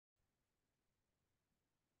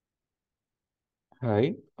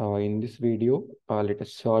Hi, in this video, let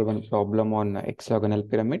us solve one problem on hexagonal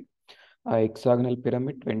pyramid. Hexagonal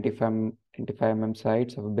pyramid, 25 mm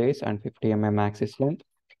sides of base and 50 mm axis length.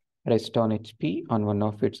 Rest on HP on one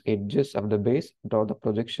of its edges of the base. Draw the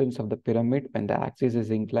projections of the pyramid when the axis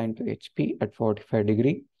is inclined to HP at 45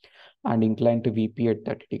 degree and inclined to VP at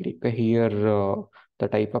 30 degree. Here, the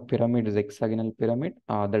type of pyramid is hexagonal pyramid.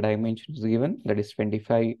 The dimension is given, that is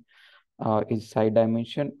 25 is side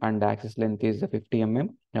dimension and the axis length is 50 mm.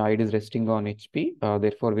 It is resting on HP.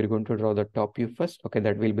 Therefore, we're going to draw the top view first. Okay,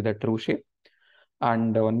 that will be the true shape.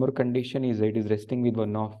 And one more condition is it is resting with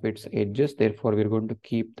one of its edges. Therefore, we're going to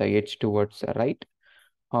keep the edge towards right.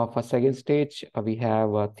 For second stage, we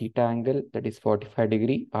have theta angle, that is 45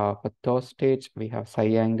 degree. For third stage, we have psi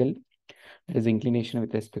angle, that is inclination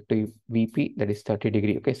with respect to VP, that is 30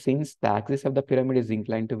 degree. Okay, since the axis of the pyramid is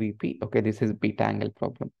inclined to VP, okay, this is beta angle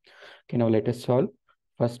problem. Okay, now let us solve.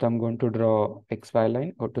 First, I'm going to draw XY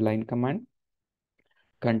line. Go to line command.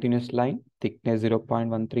 Continuous line, thickness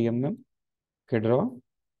 0.13 mm. Okay, draw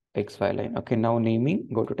XY line. Okay, now naming,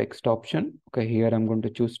 go to text option. Okay, here I'm going to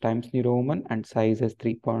choose Times New Roman and size as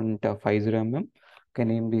 3.50 mm. Okay,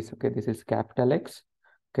 name this. Okay, this is capital X.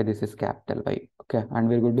 Okay, this is capital Y. Okay, and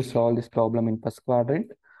we're going to solve this problem in first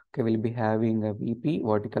quadrant. Okay, we'll be having a VP,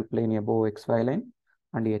 vertical plane above XY line,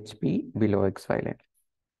 and HP below XY line.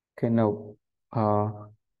 Okay, now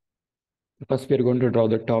first we are going to draw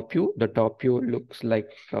the top view. The top view looks like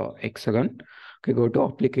hexagon. Okay, go to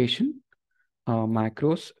application,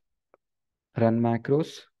 macros, run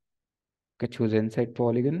macros. Okay, choose inside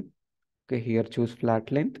polygon. Okay, here choose flat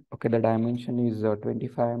length. Okay, the dimension is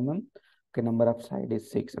 25 mm. Okay, number of side is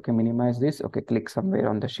 6. Okay, minimize this. Okay, click somewhere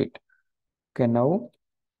on the sheet. Okay, now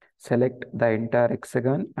select the entire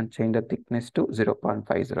hexagon and change the thickness to 0.50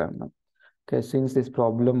 mm. Okay, since this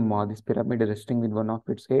problem, this pyramid is resting with one of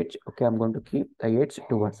its edge. Okay, I'm going to keep the edge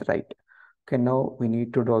towards right. Okay, now we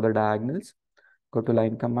need to draw the diagonals. Go to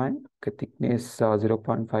line command. Okay, thickness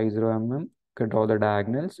 0.50 mm. Okay, draw the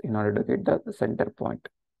diagonals in order to get the center point.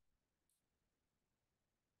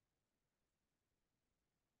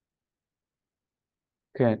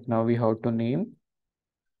 Okay, now we have to name.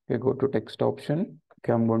 Okay, go to text option.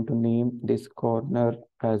 Okay, I'm going to name this corner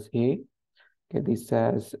as A. Okay, this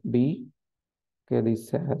as B. Okay,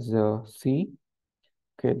 this as C.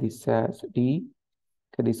 Okay, this as D.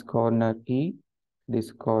 Okay, this corner E.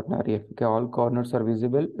 This corner F. Okay, all corners are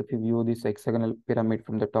visible if you view this hexagonal pyramid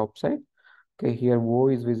from the top side. Okay, here O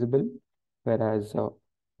is visible, whereas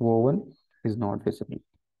O1 is not visible.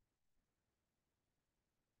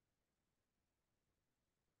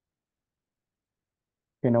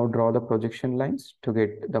 Okay, now draw the projection lines to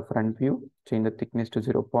get the front view. Change the thickness to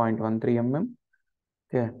 0.13 mm.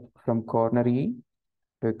 Okay, from corner E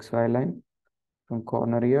to XY line, from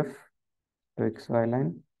corner F to XY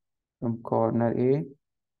line, from corner A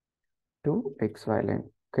to XY line.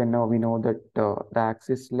 Okay, now we know that the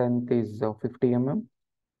axis length is 50 mm.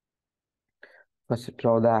 First,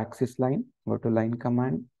 draw the axis line. Go to line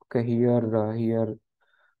command. Okay, here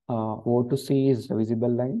O to C is a visible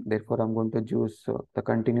line. Therefore, I'm going to choose the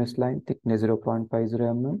continuous line, thickness 0.50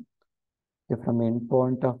 mm. Okay, from end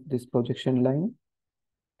point of this projection line,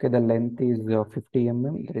 okay, the length is 50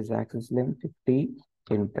 mm. That is axis length 50.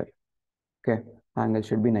 Enter. Okay, angle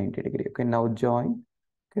should be 90 degree. Okay, now join.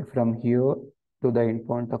 Okay, from here to the end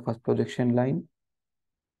point of first projection line.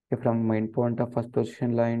 Okay, from end point of first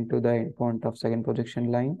projection line to the end point of second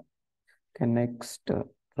projection line. Okay, next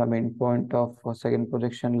from end point of second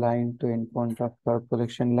projection line to end point of third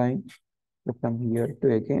projection line. Okay, from here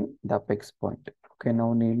to again the apex point. Okay,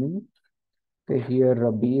 now naming. Okay, here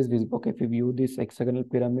B is visible. Okay, if you view this hexagonal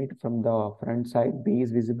pyramid from the front side, B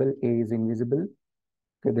is visible, A is invisible.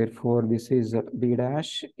 Okay, therefore this is B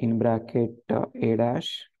dash in bracket A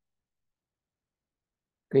dash.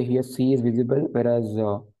 Okay, here C is visible, whereas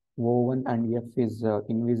O1 and F is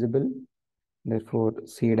invisible. Therefore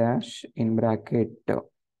C dash in bracket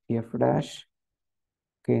F dash.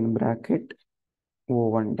 Okay, in bracket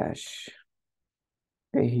O1 dash.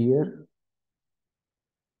 Okay, here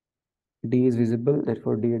D is visible,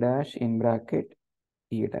 therefore D dash in bracket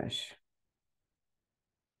E dash.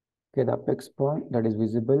 Okay, the apex point that is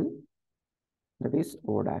visible, that is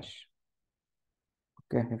O dash.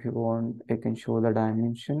 Okay, if you want, I can show the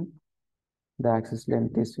dimension. The axis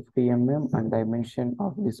length is 50 mm and dimension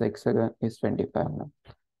of this hexagon is 25 mm.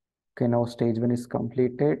 Okay, now stage 1 is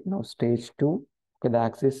completed. Now stage 2. Okay, the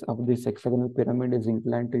axis of this hexagonal pyramid is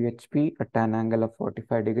inclined to HP at an angle of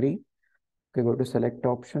 45 degree. Okay, go to select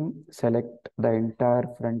option. Select the entire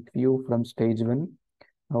front view from stage 1.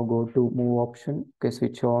 Now go to move option. Okay,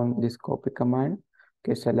 switch on this copy command.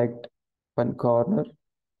 Okay, select one corner.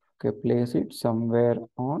 Okay, place it somewhere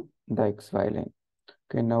on the XY line.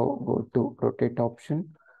 Okay, now go to rotate option.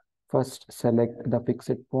 First select the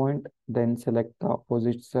fixed point, then select the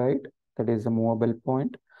opposite side, that is the movable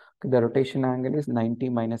point. Okay, the rotation angle is 90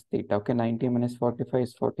 minus theta. Okay, 90 minus 45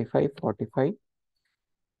 is 45, 45.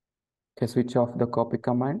 Okay, switch off the copy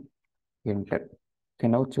command, enter. Okay,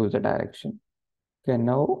 now choose the direction. Okay,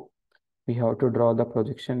 now we have to draw the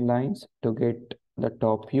projection lines to get the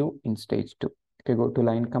top view in stage 2. Okay, go to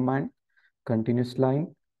line command, continuous line,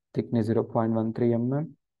 thickness 0.13 mm.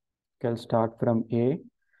 Okay, I'll start from A.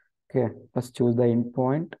 Okay, first choose the end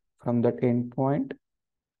point. From that end point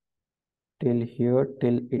till here,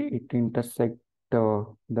 till it intersect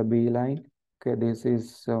the B line. Okay, this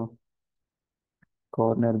is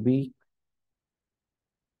corner B.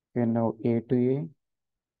 Okay, now A to A.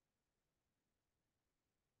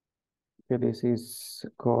 Okay, this is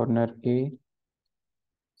corner A.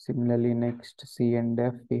 Similarly, next C and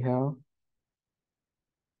F we have.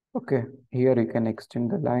 Okay, here you can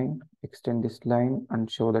extend the line, extend this line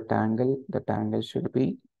and show that angle. That angle should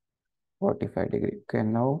be 45 degree. Okay,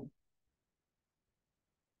 now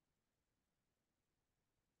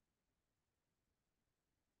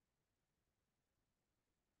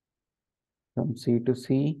from C to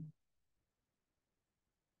C,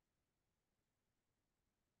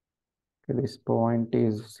 okay, this point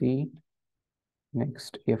is C.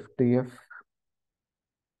 Next F to F,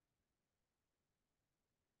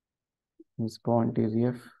 this point is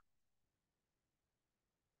F.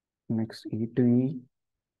 Next E to E.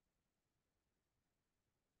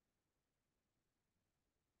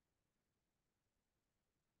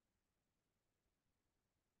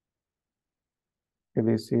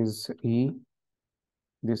 Okay, this is E.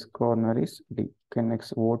 This corner is D. Okay,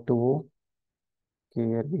 next O to O. Okay,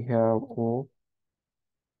 here we have O.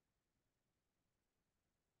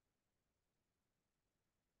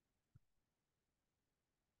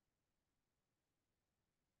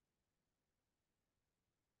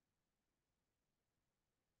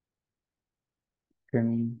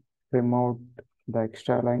 Can trim out the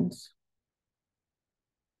extra lines.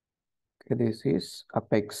 Okay, this is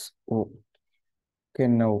apex O. Okay,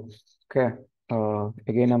 now, okay,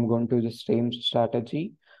 again, I'm going to the same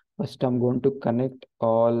strategy. First, I'm going to connect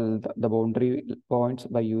all the boundary points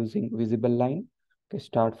by using visible line. Okay,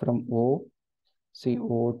 start from O, see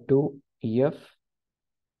O to F,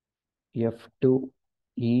 F to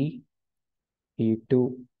E, E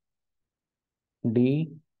to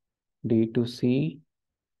D, D to C,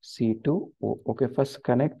 C to O. Okay, first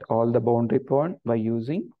connect all the boundary point by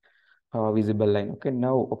using visible line. Okay,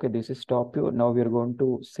 now, okay, this is top view. Now we are going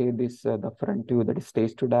to say this, the front view, that is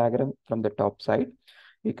stage 2 diagram from the top side.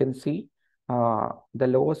 You can see the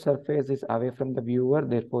lower surface is away from the viewer,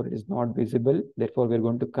 therefore it is not visible. Therefore, we're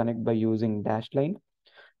going to connect by using dash line.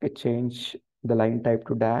 Okay, change the line type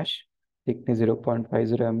to dash, thickness 0.50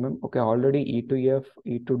 mm. Okay, already E to F,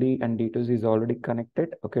 E to D, and D to Z is already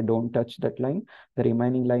connected. Okay, don't touch that line. The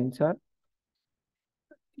remaining lines are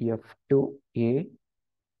F to A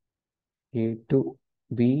to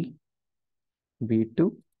B, B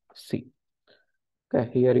to C. Okay,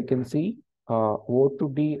 here you can see O to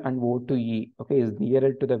D and O to E, okay, is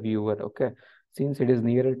nearer to the viewer. Okay, since it is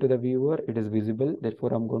nearer to the viewer, it is visible.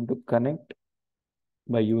 Therefore, I'm going to connect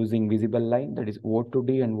by using visible line, that is O to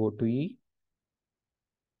D and O to E.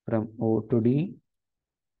 From O to D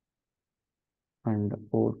and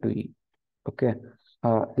O to E. Okay,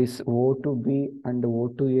 this O to B and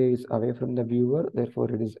O to A is away from the viewer,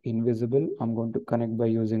 therefore it is invisible. I'm going to connect by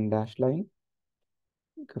using dash line.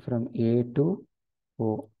 Okay, from A to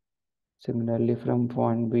O. Similarly, from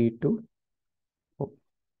point B to O.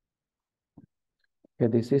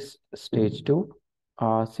 Okay, this is stage 2.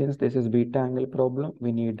 Since this is beta angle problem,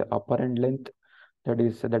 we need the upper end length, that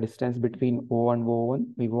is the distance between O and O1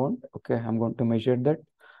 we want. Okay, I'm going to measure that.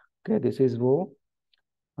 Okay, this is O.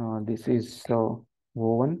 This is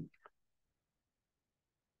O1.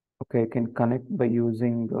 Okay, I can connect by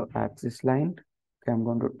using axis line. Okay, I'm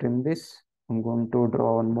going to trim this. I'm going to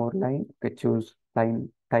draw one more line. Okay, choose line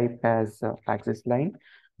type as axis line.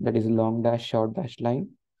 That is long dash, short dash line.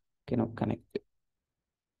 Okay, now connect.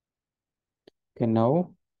 Okay,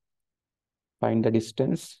 now find the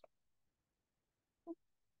distance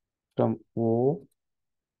from O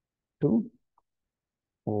to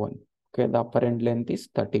O1. Okay, the upper end length is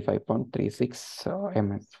 35.36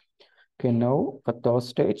 mm. Okay, now for third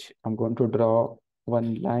stage, I'm going to draw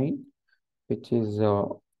one line which is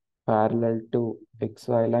parallel to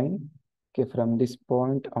XY line. Okay, from this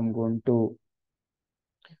point, I'm going to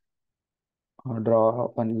draw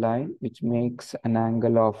one line which makes an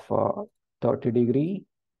angle of 30 degree.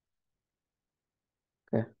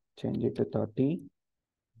 Okay, change it to 30.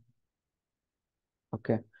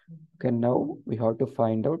 Okay. Okay, now we have to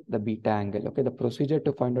find out the beta angle. Okay, the procedure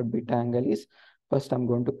to find out beta angle is first I'm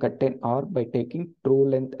going to cut an arc by taking true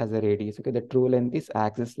length as a radius. Okay, the true length is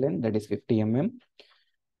axis length, that is 50 mm.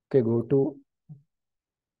 Okay, go to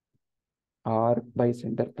arc by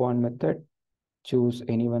center point method. Choose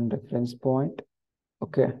any one reference point.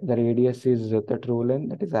 Okay, the radius is the true length,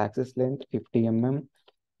 that is axis length 50 mm.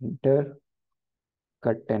 Enter,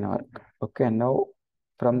 cut an arc. Okay, now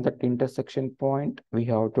from that intersection point, we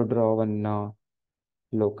have to draw one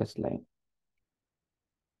locus line.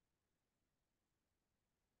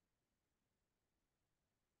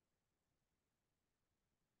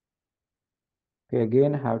 Okay,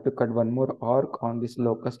 again, have to cut one more arc on this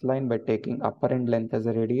locus line by taking upper end length as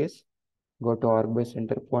a radius. Go to arc by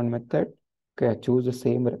center point method. Okay, choose the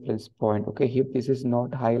same reference point. Okay, if this is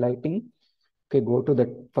not highlighting, okay, go to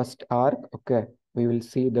the first arc. Okay, we will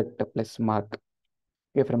see that plus mark.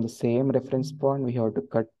 Okay, from the same reference point, we have to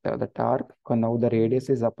cut that arc. Okay, now the radius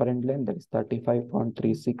is upper end length, that is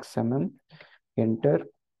 35.36 mm. Enter,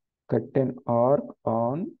 cut an arc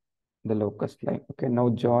on the locus line. Okay, now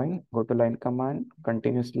join, go to line command,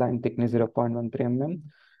 continuous line thickness 0.13 mm.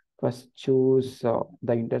 First choose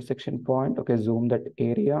the intersection point. Okay, zoom that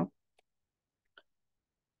area.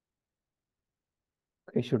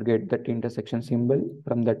 Okay, should get that intersection symbol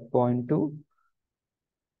from that point to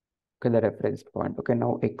okay, the reference point. Okay,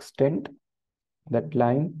 now extend that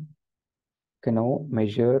line. Okay, now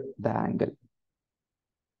measure the angle.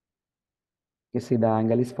 You see the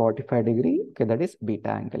angle is 45 degree. Okay, that is beta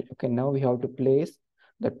angle. Okay, now we have to place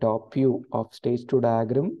the top view of stage 2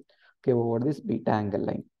 diagram. Okay, over this beta angle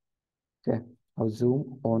line. Okay, now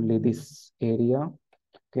zoom only this area.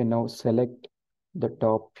 Okay, now select the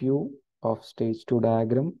top view of stage 2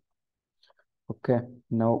 diagram. Okay,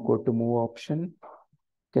 now go to move option.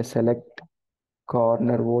 Okay, select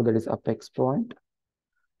corner O, that is apex point.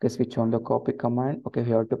 Okay, switch on the copy command. Okay,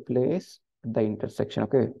 we have to place the intersection.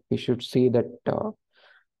 Okay, you should see that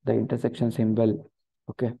the intersection symbol.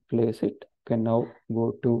 Okay, place it. Okay, now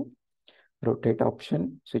go to rotate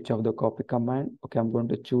option, switch off the copy command. Okay, I'm going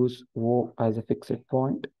to choose O as a fixed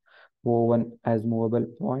point, O1 as movable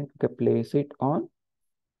point. Okay, place it on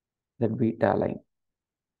that beta line.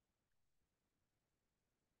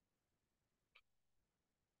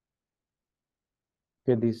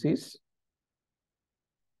 Okay, this is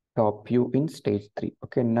top view in stage 3.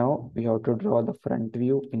 Okay, now we have to draw the front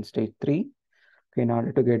view in stage 3. Okay, in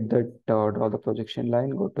order to get that, draw the projection line,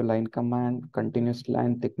 go to line command, continuous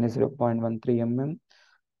line, thickness 0.13 mm.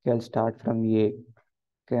 Okay, I'll start from A.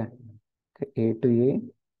 Okay, A to A.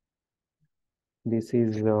 This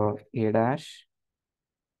is A dash.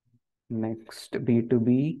 Next, B to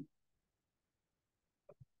B.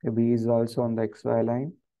 Okay, B is also on the XY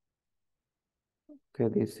line.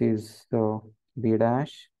 Okay, this is B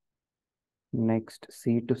dash. Next,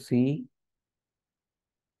 C to C.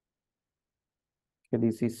 Okay,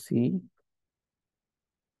 this is C.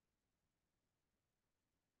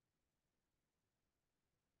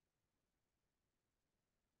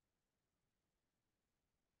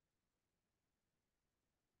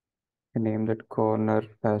 Name that corner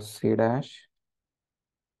as C dash.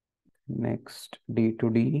 Next, D to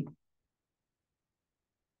D.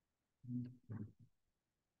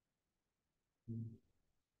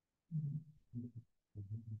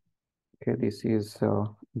 Okay, this is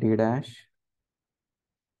D dash.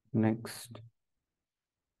 Next,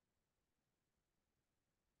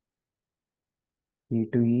 E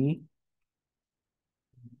to E.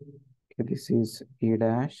 Okay, this is E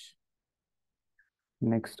dash.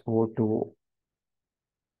 Next, O to O.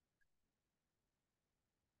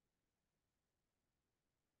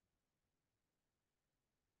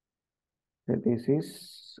 Okay, this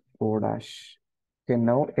is O dash. Okay,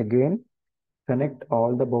 now again, connect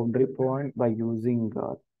all the boundary point by using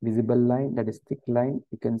visible line, that is thick line.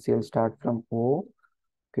 You can see I'll start from O.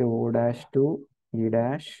 Okay, O dash to E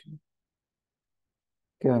dash.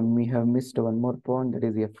 Okay, we have missed one more point, that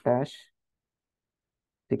is F dash.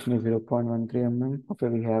 Thickness 0.13 mm. Okay,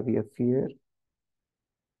 we have F here.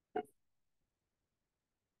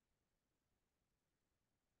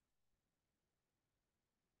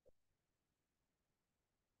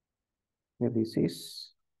 Okay, this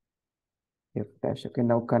is F dash. Okay,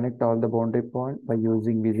 now connect all the boundary point by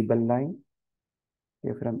using visible line.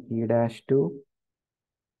 Okay, from E dash to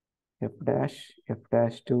F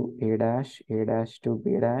dash to A dash to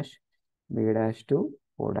B dash to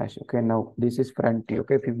O dash. Okay, now this is front view.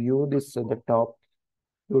 Okay, if you view this the top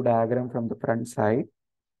view diagram from the front side,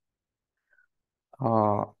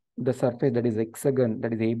 the surface that is hexagon,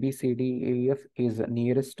 that is ABCDEF, is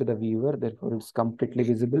nearest to the viewer, therefore it's completely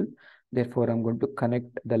visible. Therefore, I'm going to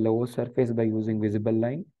connect the lower surface by using visible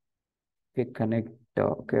line. Okay, connect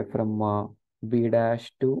okay, from B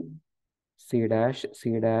dash to C dash,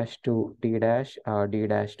 C dash to D dash, D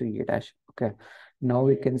dash to E dash. Okay, now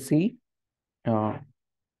we can see O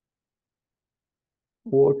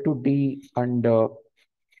to D and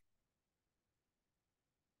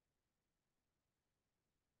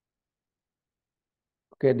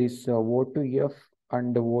okay, this O to F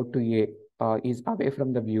and O to A is away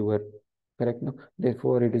from the viewer, correct? No?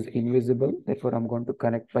 Therefore, it is invisible. Therefore, I'm going to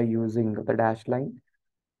connect by using the dash line.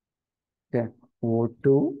 Okay, O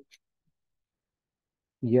to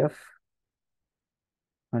F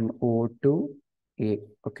and O to A.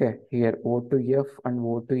 Okay, here O to F and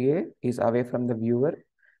O to A is away from the viewer.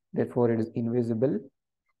 Therefore, it is invisible.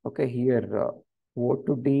 Okay, here O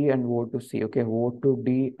to D and O to C. Okay, O to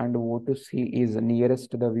D and O to C is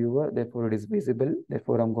nearest to the viewer. Therefore, it is visible.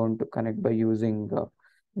 Therefore, I'm going to connect by using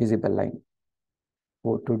visible line.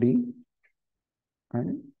 O to D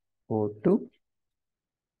and O to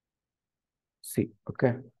C.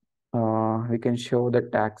 Okay. We can show the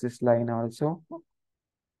axis line also.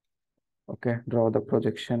 Okay, draw the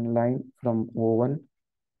projection line from O1.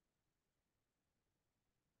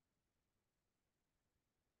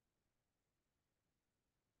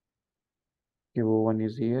 O1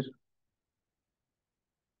 is here.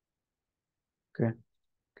 Okay,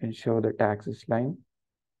 can show the axis line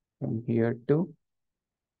from here to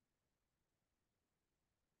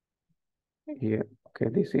here. Okay,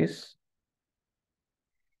 this is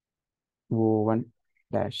O1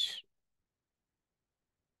 dash.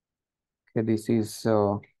 Okay, this is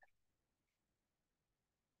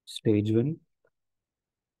stage 1,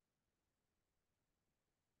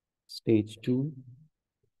 stage 2,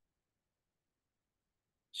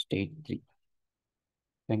 stage 3.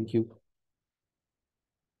 Thank you.